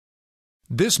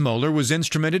This molar was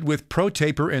instrumented with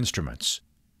pro-taper instruments.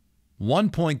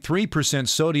 1.3%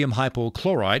 sodium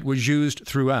hypochlorite was used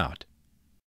throughout.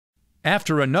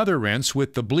 After another rinse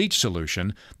with the bleach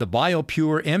solution, the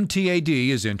BioPure MTAD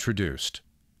is introduced.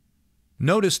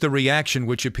 Notice the reaction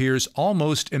which appears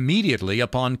almost immediately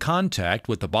upon contact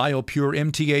with the BioPure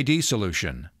MTAD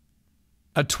solution.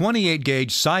 A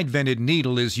 28-gauge side-vented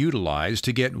needle is utilized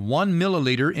to get 1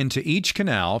 milliliter into each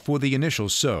canal for the initial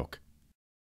soak.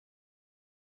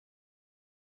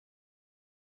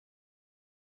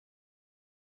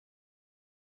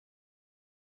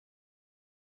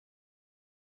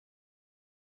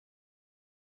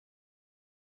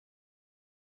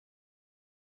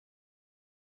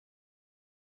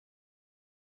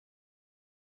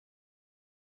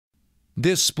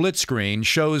 This split screen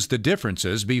shows the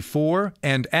differences before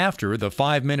and after the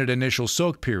 5-minute initial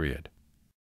soak period.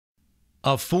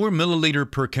 A 4 milliliter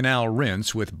per canal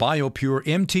rinse with BioPure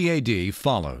MTAD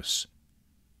follows.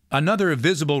 Another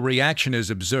visible reaction is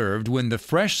observed when the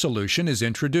fresh solution is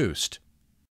introduced.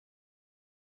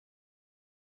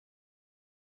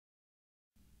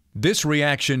 This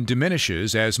reaction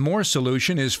diminishes as more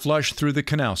solution is flushed through the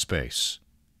canal space.